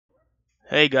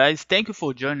Hey guys, thank you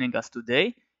for joining us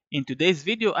today. In today's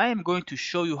video, I am going to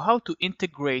show you how to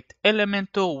integrate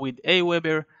Elementor with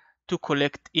Aweber to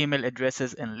collect email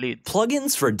addresses and leads.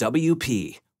 Plugins for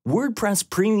WP. WordPress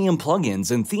premium plugins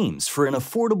and themes for an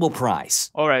affordable price.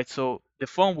 Alright, so the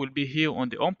form will be here on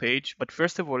the home page, but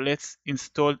first of all, let's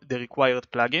install the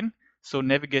required plugin. So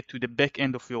navigate to the back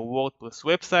end of your WordPress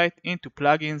website, into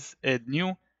plugins, add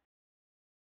new,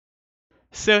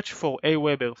 search for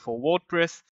Aweber for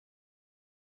WordPress,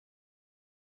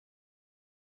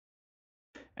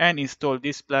 and install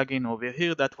this plugin over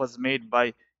here that was made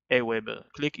by Aweber.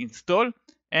 Click install,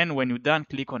 and when you're done,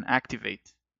 click on activate.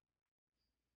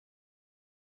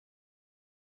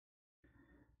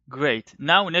 Great.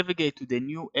 Now navigate to the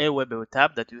new Aweber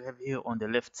tab that you have here on the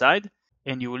left side,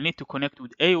 and you will need to connect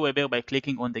with Aweber by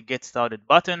clicking on the Get Started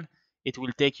button. It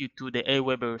will take you to the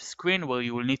Aweber screen where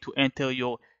you will need to enter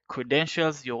your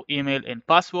credentials, your email and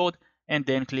password, and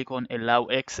then click on Allow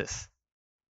Access.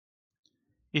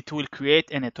 It will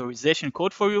create an authorization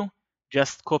code for you.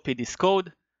 Just copy this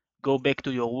code, go back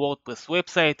to your WordPress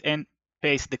website and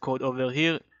paste the code over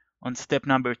here on step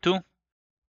number 2.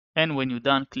 And when you're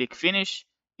done, click Finish.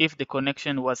 If the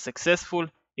connection was successful,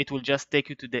 it will just take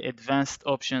you to the Advanced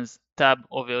Options tab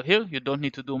over here. You don't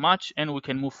need to do much, and we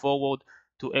can move forward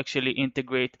to actually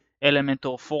integrate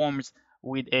Elementor forms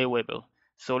with Aweber.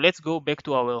 So let's go back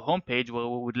to our homepage where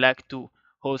we would like to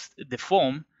host the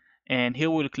form, and here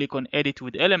we'll click on Edit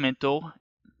with Elementor.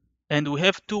 And we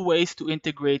have two ways to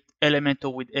integrate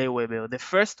Elementor with Aweber. The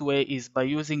first way is by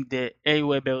using the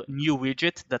Aweber new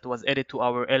widget that was added to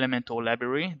our Elementor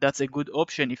library. That's a good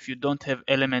option if you don't have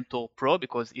Elementor Pro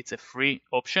because it's a free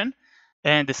option.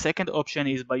 And the second option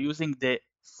is by using the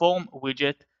form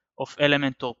widget of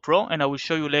Elementor Pro, and I will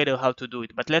show you later how to do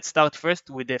it. But let's start first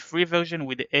with the free version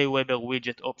with the Aweber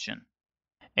widget option.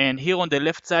 And here on the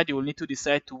left side, you will need to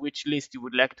decide to which list you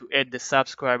would like to add the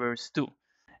subscribers to.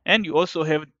 And you also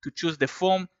have to choose the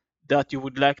form that you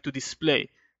would like to display.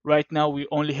 Right now we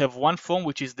only have one form,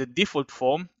 which is the default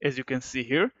form, as you can see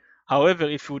here. However,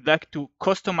 if you would like to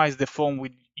customize the form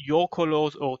with your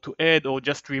colors or to add or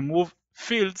just remove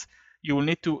fields, you will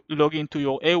need to log into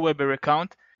your Aweber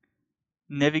account,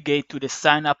 navigate to the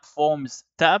Sign Up Forms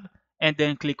tab, and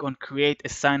then click on Create a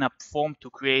Sign Up Form to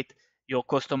create your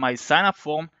customized sign up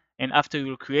form. And after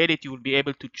you create it, you will be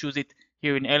able to choose it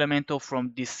here in Elementor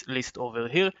from this list over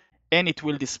here, and it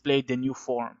will display the new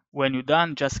form. When you're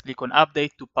done, just click on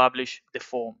Update to publish the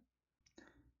form.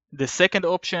 The second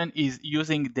option is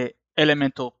using the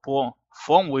Elementor Pro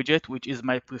form widget, which is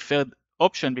my preferred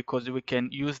option because we can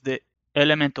use the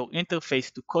Elementor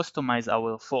interface to customize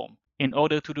our form. In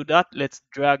order to do that, let's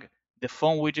drag the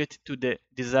form widget to the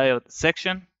desired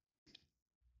section.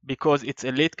 Because it's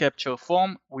a lead capture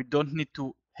form, we don't need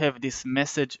to have this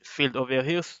message field over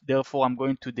here. Therefore, I'm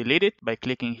going to delete it by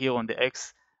clicking here on the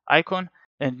X icon.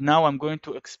 And now I'm going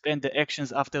to expand the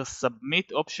actions after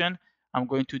submit option. I'm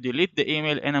going to delete the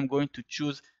email and I'm going to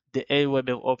choose the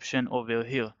Aweber option over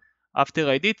here. After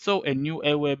I did so, a new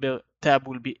Aweber tab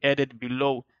will be added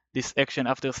below this action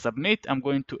after submit. I'm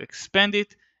going to expand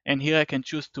it, and here I can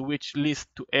choose to which list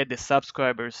to add the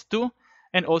subscribers to.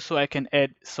 And also I can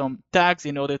add some tags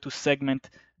in order to segment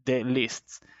the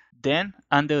lists. Then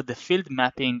under the field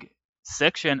mapping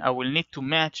section, I will need to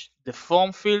match the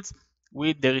form fields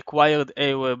with the required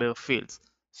Aweber fields.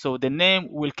 So the name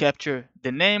will capture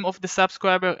the name of the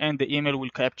subscriber and the email will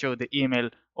capture the email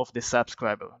of the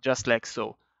subscriber, just like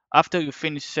so. After you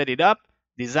finish set it up,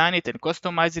 design it and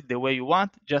customize it the way you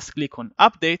want, just click on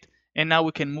update, and now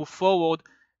we can move forward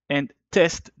and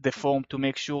test the form to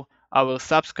make sure our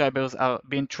subscribers are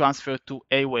being transferred to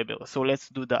Aweber. So let's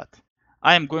do that.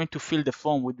 I am going to fill the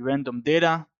form with random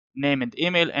data, name and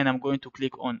email, and I'm going to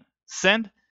click on send.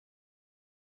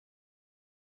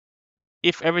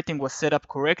 If everything was set up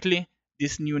correctly,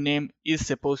 this new name is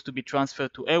supposed to be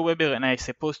transferred to Aweber and I'm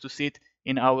supposed to see it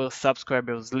in our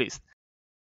subscribers list.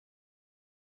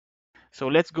 So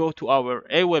let's go to our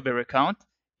Aweber account,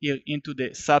 here into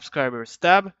the subscribers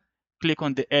tab, click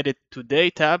on the edit today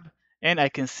tab, and I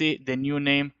can see the new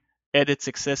name added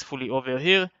successfully over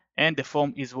here, and the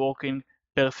form is working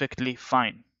perfectly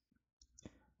fine.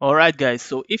 Alright guys,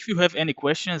 so if you have any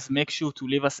questions, make sure to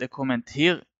leave us a comment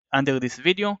here under this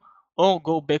video, or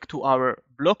go back to our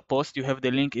blog post. You have the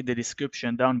link in the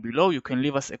description down below. You can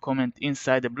leave us a comment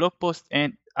inside the blog post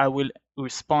and I will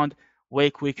respond way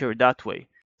quicker that way.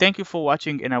 Thank you for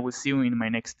watching and I will see you in my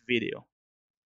next video.